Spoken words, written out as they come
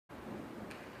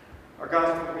Our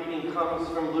gospel reading comes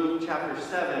from Luke chapter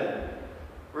 7,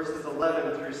 verses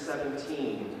 11 through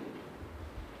 17.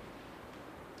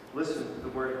 Listen to the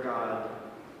word of God.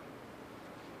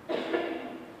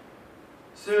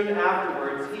 Soon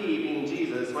afterwards, he, being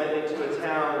Jesus, went into a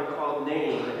town called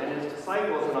Nain, and his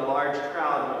disciples and a large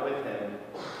crowd went with him.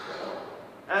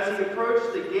 As he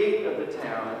approached the gate of the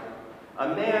town,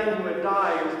 a man who had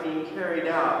died was being carried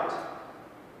out.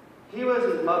 He was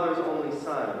his mother's only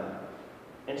son,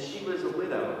 and she was a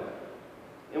widow,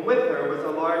 and with her was a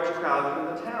large crowd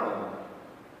from the town.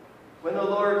 When the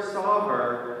Lord saw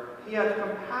her, he had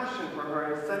compassion for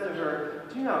her and said to her,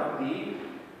 "Do not weep."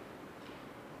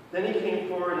 Then he came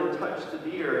forward and touched the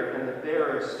bier, and the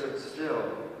bearer stood still.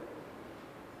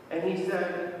 And he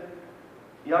said,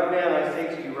 "Young man, I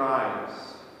say to you,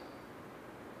 rise."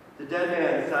 The dead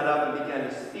man sat up and began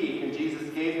to speak, and Jesus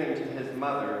gave him to his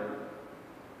mother.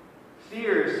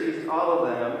 Fear seized all of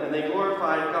them, and they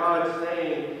glorified God,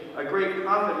 saying, "A great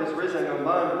prophet has risen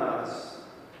among us,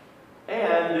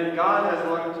 and God has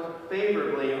looked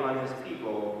favorably on his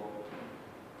people."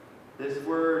 This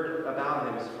word about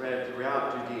him spread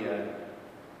throughout Judea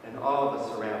and all the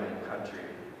surrounding country.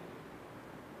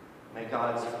 May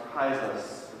God surprise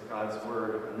us with God's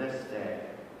word on this day.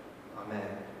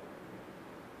 Amen.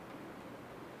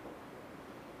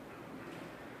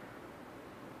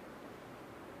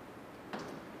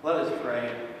 Let us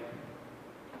pray.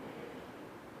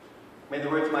 May the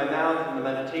words of my mouth and the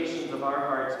meditations of our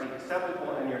hearts be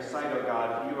acceptable in your sight, O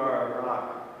God, for you are our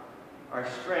rock, our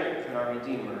strength, and our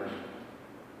Redeemer.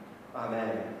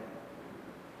 Amen.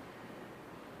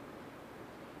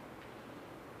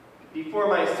 Before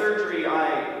my surgery,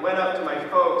 I went up to my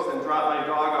folks and dropped my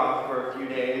dog off for a few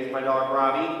days, my dog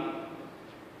Robbie.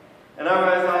 And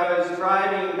as I was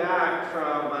driving back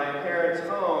from my parents'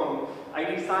 home, I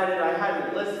decided I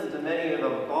hadn't listened to many of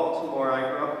the Baltimore, I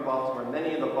grew up in Baltimore,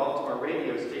 many of the Baltimore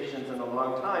radio stations in a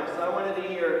long time. So I wanted to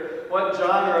hear what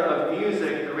genre of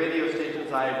music the radio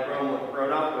stations I had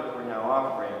grown up with were now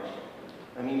offering.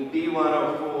 I mean,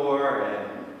 B104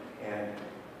 and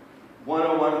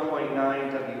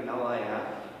 101.9 WLIF.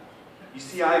 You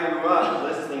see, I grew up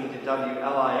listening to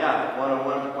WLIF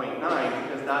 101.9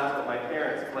 because that's what my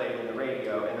parents played in the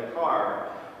radio in the car.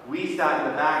 We sat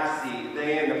in the back seat,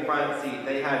 they in the front seat,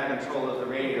 they had control of the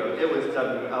radio. It was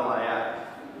WLIF.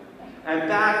 And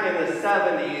back in the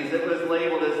 70s, it was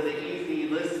labeled as the easy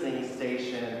listening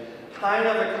station. Kind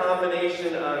of a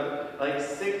combination of like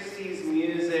 60s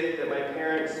music that my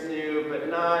parents knew,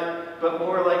 but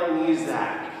more like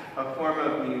Muzak, a form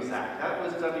of Muzak. That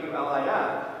was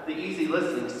WLIF, the easy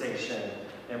listening station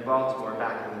in Baltimore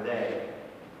back in the day.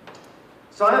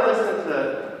 So I listened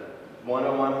to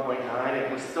 101.9, it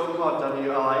was still called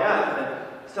WLIF, and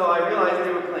so I realized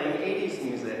they were playing 80s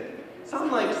music. So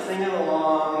I'm like singing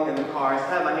along in the car. I still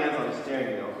had my hands on the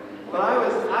steering wheel. But I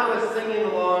was singing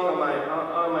along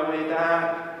on my way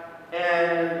back,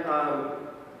 and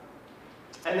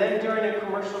then during a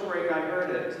commercial break I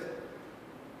heard it.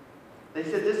 They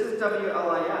said, "This is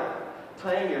WLIF,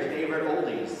 playing your favorite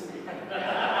oldies."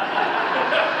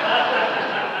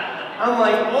 I'm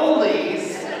like,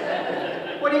 oldies?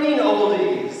 What do you mean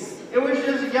oldies? It was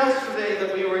just yesterday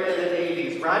that we were in the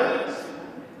 80s, right?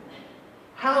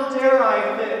 How dare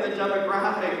I fit in the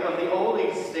demographic of the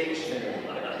oldies station?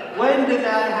 When did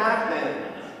that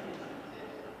happen?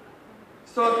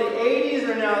 So if the 80s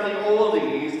are now the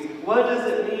oldies, what does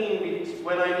it mean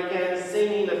when I began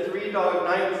singing a Three Dog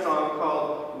Night song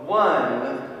called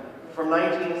One from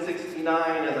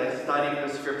 1969 as I studied the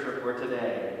scripture for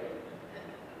today?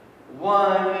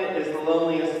 One is the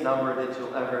loneliest number that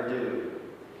you'll ever do.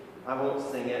 I won't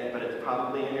sing it, but it's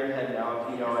probably in your head now if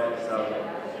you know it, so.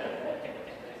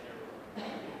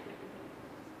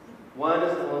 One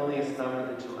is the loneliest number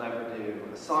that you'll ever do.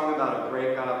 A song about a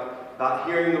breakup, about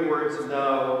hearing the words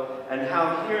no, and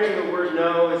how hearing the word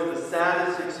no is the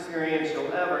saddest experience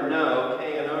you'll ever know,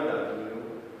 K-N-O-W.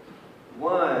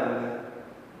 One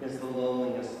is the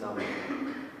loneliest number.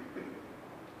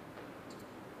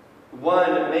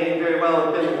 One may very well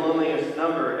have been the loneliest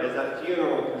number as that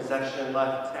funeral procession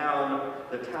left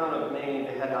the town of Maine,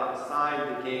 to head outside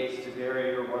the gates to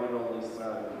bury her one and only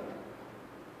son.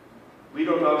 We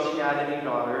don't know if she had any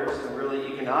daughters, and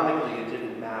really economically it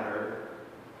didn't matter.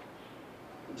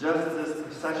 Just as this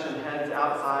procession heads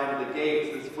outside of the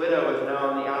gates, this widow is now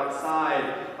on the outside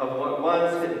of what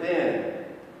once had been.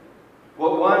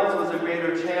 What once was a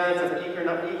greater chance of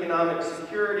economic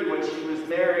security when she was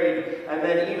married, and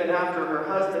then even after her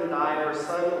husband died, her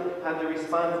son had the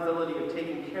responsibility of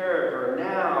taking care of her.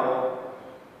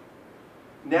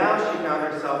 Now she found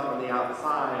herself on the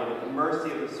outside at the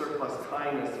mercy of the surplus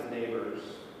kindness of neighbors.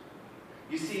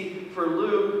 You see, for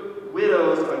Luke,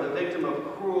 widows are the victim of a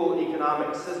cruel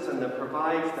economic system that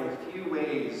provides them few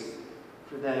ways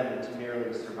for them to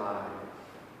merely survive.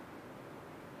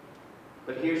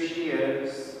 But here she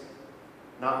is,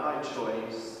 not by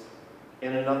choice,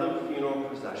 in another funeral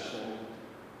procession,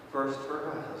 first for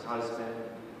her husband,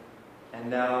 and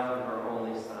now for her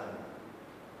only son.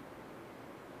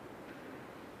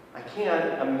 I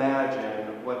can't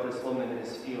imagine what this woman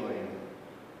is feeling.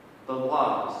 The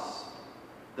loss,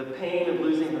 the pain of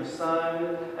losing her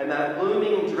son, and that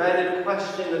looming, dreaded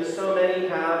question that so many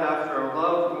have after a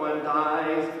loved one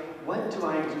dies, what do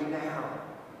I do now?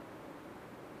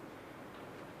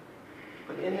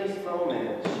 But in this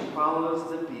moment, she follows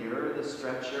the bier, the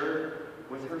stretcher,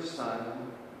 with her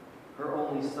son, her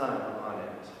only son, on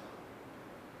it.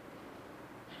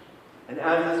 And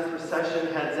as this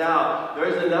procession heads out,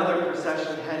 there's another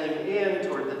procession heading in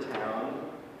toward the town.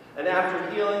 And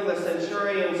after healing the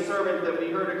centurion's servant that we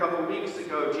heard a couple weeks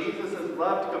ago, Jesus has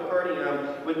left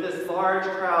Capernaum with this large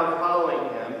crowd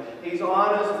following him. He's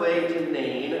on his way to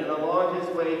Nain, and along his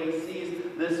way he sees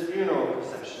this funeral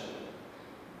procession.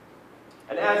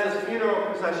 And as this funeral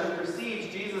procession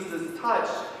proceeds, Jesus is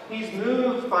touched. He's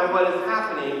moved by what is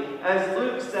happening. As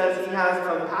Luke says, he has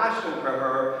compassion for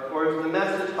her, or as the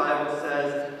Message Bible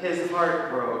says, his heart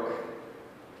broke.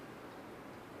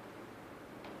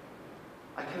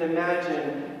 I can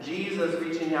imagine Jesus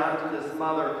reaching out to this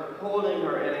mother, holding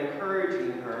her and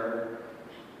encouraging her.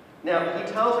 Now,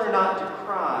 he tells her not to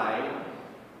cry,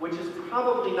 which is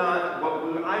probably not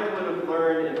what I would have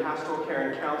learned in pastoral care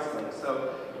and counseling.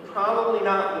 So, probably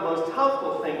not the most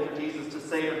helpful thing for Jesus to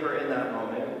say to her in that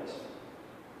moment.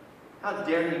 How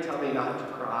dare he tell me not to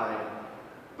cry?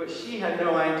 But she had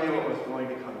no idea what was going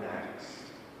to come next.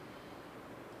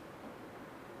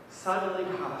 Suddenly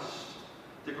hushed,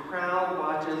 the crowd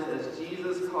watches as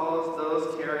Jesus calls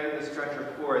those carrying the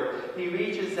stretcher forth. He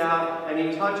reaches out and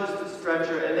he touches the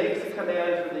stretcher and makes a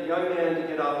command for the young man to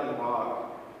get up and walk.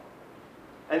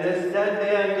 And this dead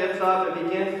man gets up and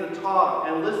begins to talk.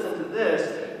 And listen to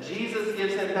this. Jesus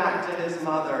gives him back to his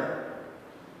mother.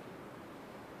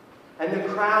 And the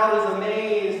crowd is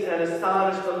amazed and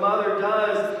astonished. The mother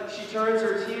does. She turns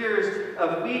her tears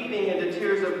of weeping into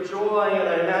tears of joy. And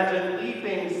I imagine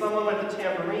leaping. Someone with a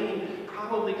tambourine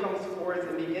probably comes forth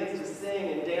and begins to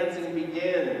sing, and dancing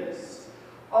begins.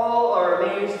 All are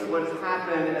amazed at what has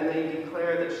happened, and they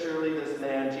declare that surely this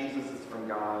man, Jesus, is from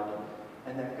God,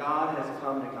 and that God has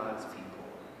come to God's people.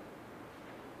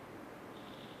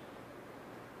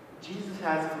 Jesus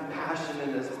has compassion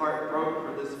and his heart broke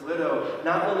for this widow,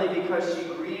 not only because she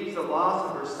grieves the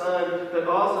loss of her son, but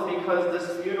also because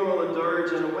this funeral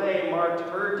dirge in a way marked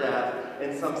her death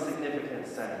in some significant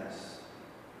sense.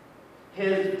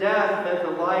 His death meant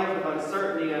the life of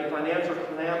uncertainty and financial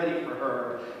calamity for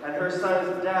her, and her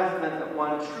son's death meant that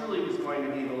one truly was going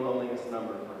to be the loneliest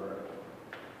number for her.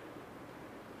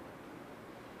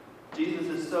 Jesus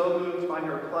is so moved by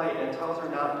her plight and tells her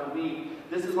not to weep.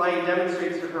 This is why he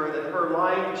demonstrates to her that her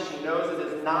life, as she knows it,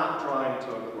 is not drawing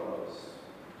to a close.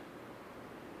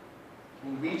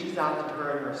 He reaches out to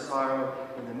her in her sorrow,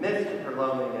 in the midst of her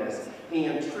loneliness. He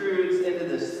intrudes into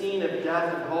the scene of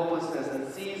death and hopelessness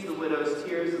and sees the widow's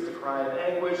tears as a cry of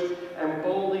anguish and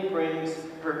boldly brings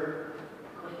her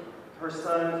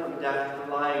son from death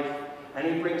to life,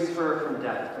 and he brings her from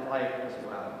death to life as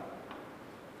well.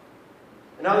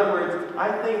 In other words,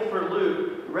 I think for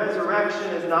Luke, resurrection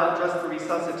is not just the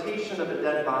resuscitation of a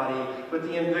dead body, but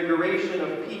the invigoration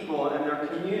of people and their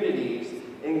communities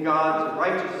in God's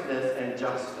righteousness and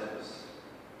justice.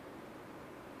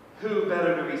 Who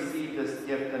better to receive this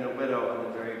gift than a widow on the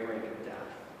very brink of death?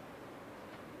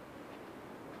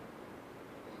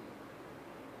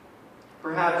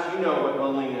 Perhaps you know what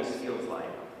loneliness feels like.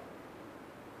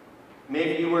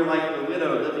 Maybe you were like the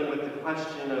widow, living with the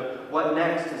question of what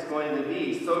next is going to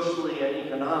be, socially and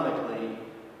economically.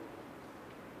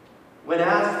 When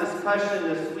asked this question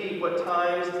this week, what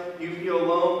times you feel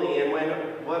lonely and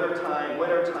what are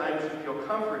times you feel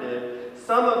comforted,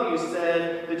 some of you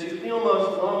said that you feel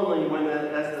most lonely when,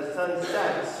 as the sun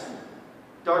sets,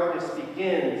 darkness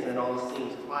begins and all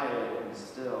seems quiet and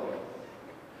still.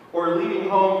 Or leaving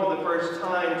home for the first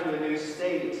time to a new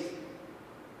state.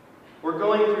 Or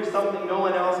going through something no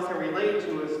one else can relate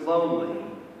to is lonely.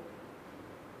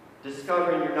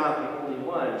 Discovering you're not the only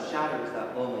one shatters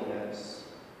that loneliness.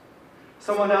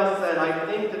 Someone else said, I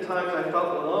think the times I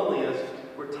felt the loneliest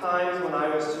were times when I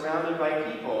was surrounded by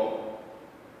people.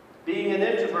 Being an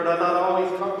introvert, I'm not always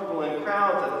comfortable in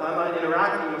crowds. If I'm not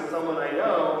interacting with someone I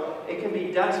know, it can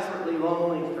be desperately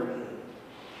lonely for me.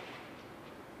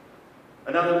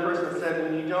 Another person said,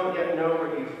 when you don't yet know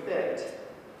where you fit,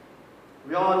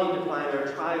 We all need to find our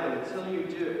tribe, and until you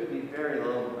do, it can be very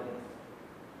lonely.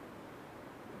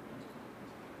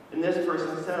 And this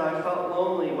person said, I felt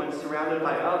lonely when surrounded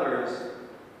by others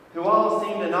who all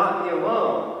seem to not be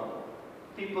alone.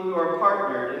 People who are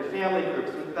partnered in family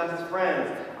groups with best friends.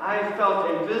 I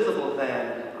felt invisible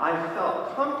then. I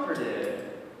felt comforted.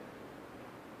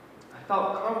 I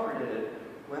felt comforted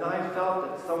when I felt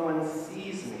that someone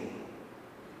sees me,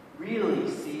 really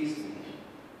sees me.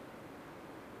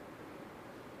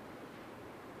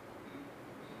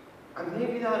 And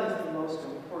maybe that is the most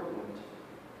important,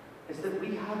 is that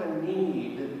we have a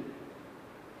need,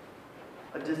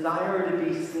 a desire to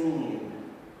be seen.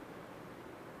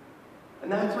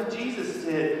 And that's what Jesus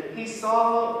did. He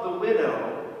saw the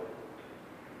widow.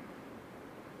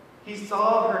 He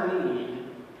saw her need.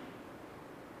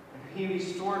 And he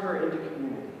restored her into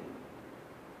community.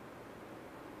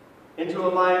 Into a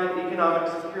life of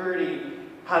economic security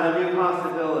had a new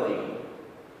possibility.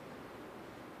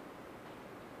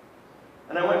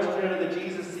 And I want you to know that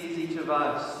Jesus sees each of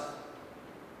us,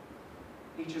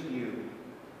 each of you.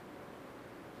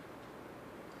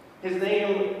 His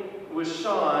name was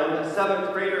Sean, a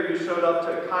 7th grader who showed up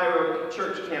to Cairo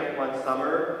church camp one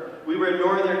summer. We were in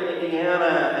northern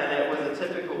Indiana, and it was a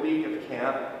typical week of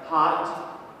camp.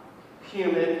 Hot,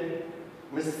 humid,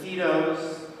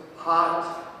 mosquitoes,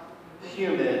 hot,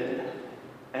 humid,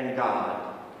 and God.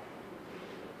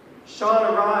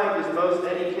 Sean arrived, as most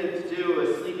any kids do,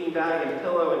 a sleeping bag and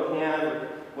pillow in hand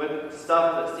with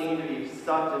stuff that seemed to be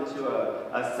stuffed into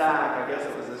a sack. I guess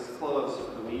it was his clothes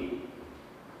for the week.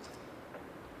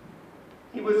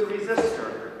 He was a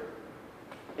resistor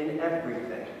in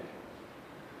everything.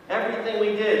 Everything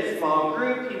we did, small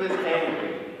group, he was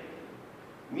angry.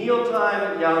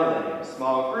 Mealtime, yelling.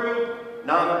 Small group,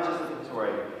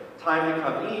 non-participatory. Time to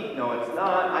come eat, no it's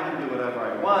not, I can do whatever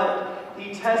I want.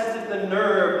 He tested the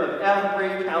nerve of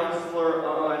every counselor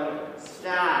on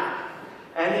staff.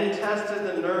 And he tested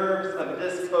the nerves of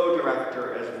this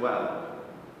co-director as well.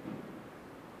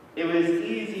 It was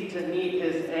easy to meet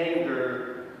his anger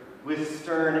with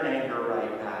stern anger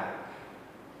right back.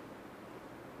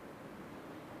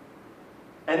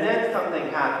 And then something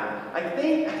happened.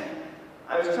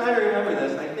 I was trying to remember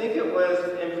this. I think it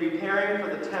was in preparing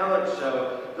for the talent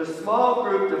show, the small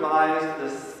group devised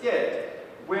this skit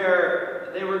where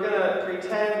they were going to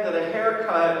pretend that a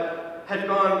haircut had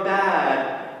gone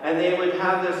bad, and they would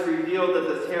have this reveal that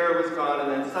this hair was gone,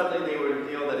 and then suddenly they would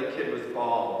reveal that a kid was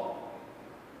bald.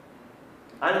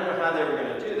 I don't know how they were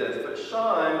going to do this, but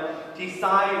Sean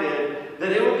decided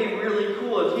that it would be really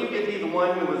cool if he could be the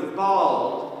one who was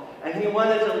bald, and he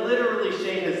wanted to literally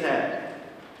shave his head.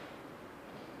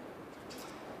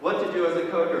 What to do as a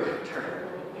co-director?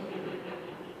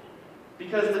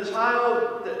 Because the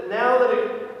child, now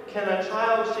that can a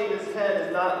child shave his head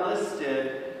is not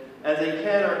listed as a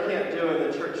can or can't do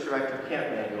in the church director camp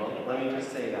manual. Let me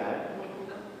just say that.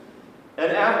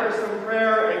 And after some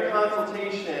prayer and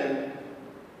consultation,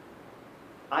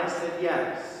 I said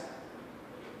yes.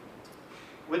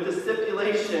 With the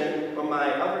stipulation from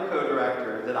my other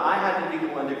co-director that I had to be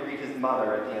the one to greet his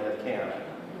mother at the end of camp.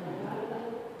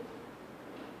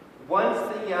 Once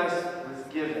the yes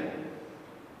was given,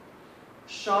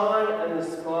 Sean and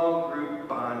the small group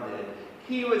bonded.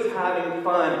 He was having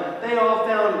fun. They all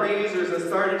found razors and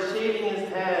started shaving his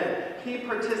head. He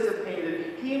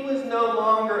participated. He was no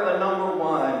longer a number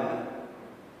one.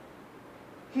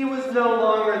 He was no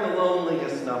longer the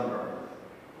loneliest number.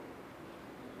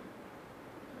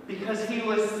 Because he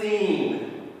was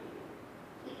seen.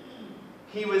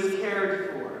 He was cared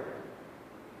for.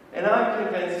 And I'm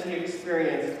convinced he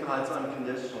experienced God's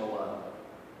unconditional love.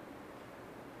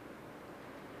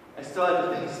 I still had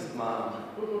to face his mom.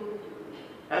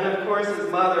 And of course, his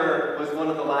mother was one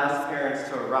of the last parents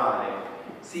to arrive.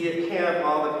 See, at camp,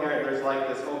 all the parents, there's like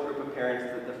this whole group of parents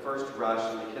that the first rush,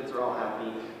 and the kids are all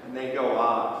happy, and they go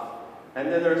off.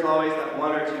 And then there's always that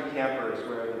one or two campers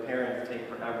where the parents take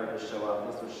forever to show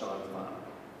up. This was Sean's mom.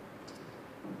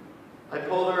 I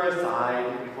pulled her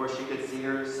aside before she could see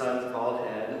her son's bald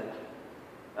head,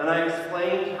 and I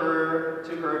explained to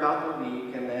her about the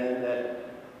week, and then that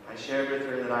I shared with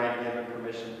her that I had given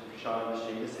permission for Sean to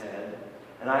shave his head,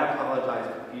 and I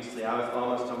apologized profusely. I was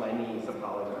almost on my knees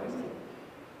apologizing.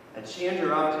 And she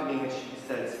interrupted me and she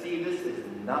said, "Steve, this is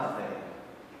nothing.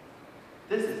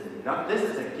 This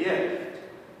is a gift.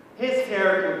 His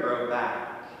hair can grow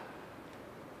back.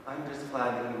 I'm just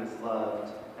glad that he was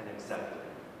loved and accepted."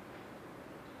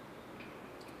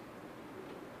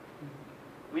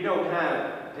 We don't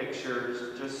have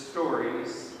pictures, just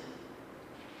stories.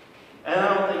 And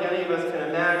I don't think any of us can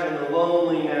imagine the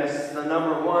loneliness, the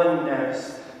number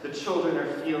one-ness, the children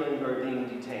are feeling who are being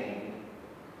detained,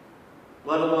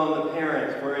 let alone the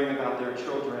parents worrying about their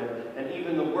children, and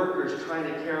even the workers trying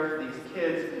to care for these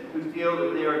kids who feel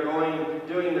that they are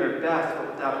doing their best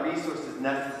but without resources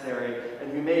necessary,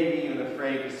 and who may be even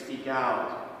afraid to speak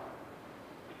out.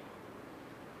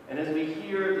 And as we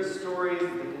hear the stories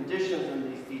of the conditions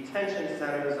in these detention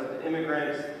centers of the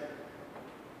immigrants,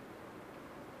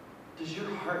 does your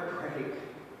heart break?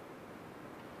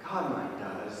 God, mine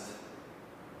does.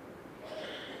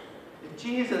 If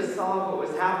Jesus saw what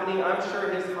was happening, I'm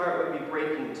sure his heart would be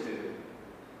breaking too,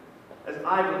 as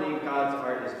I believe God's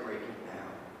heart is breaking now.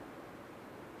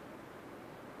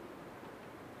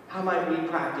 How might we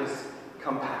practice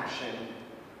compassion?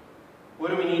 What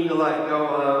do we need to let go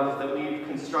of that we've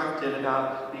constructed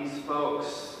about these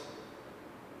folks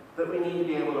that we need to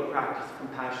be able to practice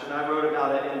compassion? I wrote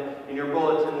about it in your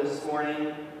bulletin this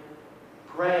morning.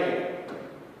 Pray.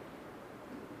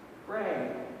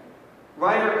 Pray.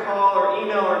 Write or call or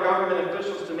email our government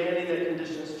officials demanding that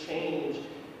conditions change.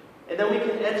 And then we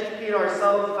can educate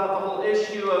ourselves about the whole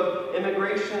issue of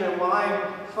immigration and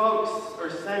why folks are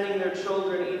sending their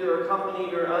children, either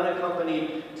accompanied or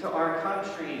unaccompanied, to our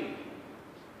country.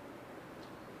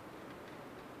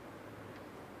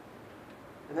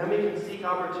 And then we can seek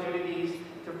opportunities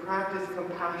to practice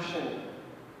compassion,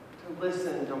 to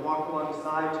listen, to walk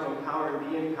alongside, to empower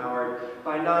and be empowered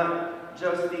by not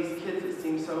just these kids that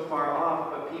seem so far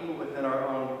off, but people within our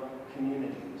own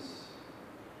communities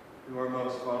who are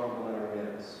most vulnerable in our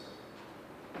midst.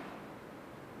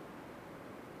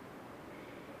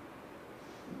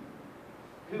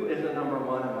 Who is a number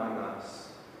one among us?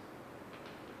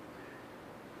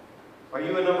 Are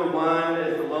you a number one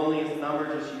as the loneliest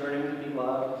number, just yearning to be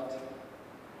loved?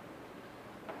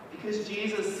 Because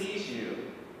Jesus sees you.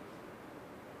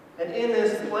 And in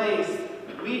this place,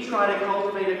 we try to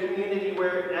cultivate a community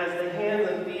where, as the hands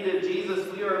and feet of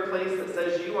Jesus, we are a place that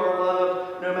says you are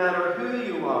loved no matter who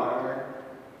you are.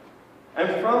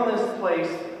 And from this place,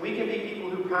 we can be people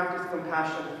who practice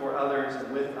compassion for others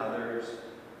and with others.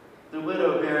 The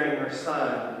widow bearing her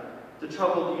son, the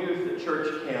troubled youth at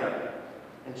church camp,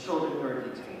 and children who are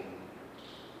detained.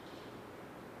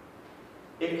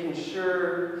 It can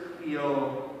sure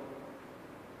feel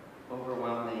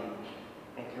overwhelming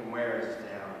and can wear us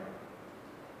down.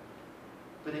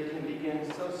 But it can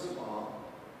begin so small.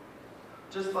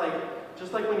 Just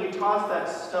like when you toss that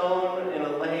stone in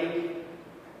a lake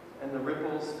and the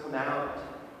ripples come out.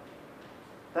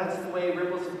 That's the way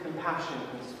ripples of compassion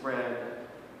can spread.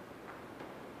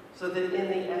 So that in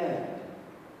the end,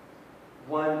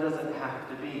 one doesn't have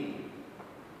to be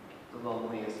the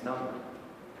loneliest number.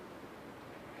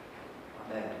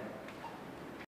 Amen.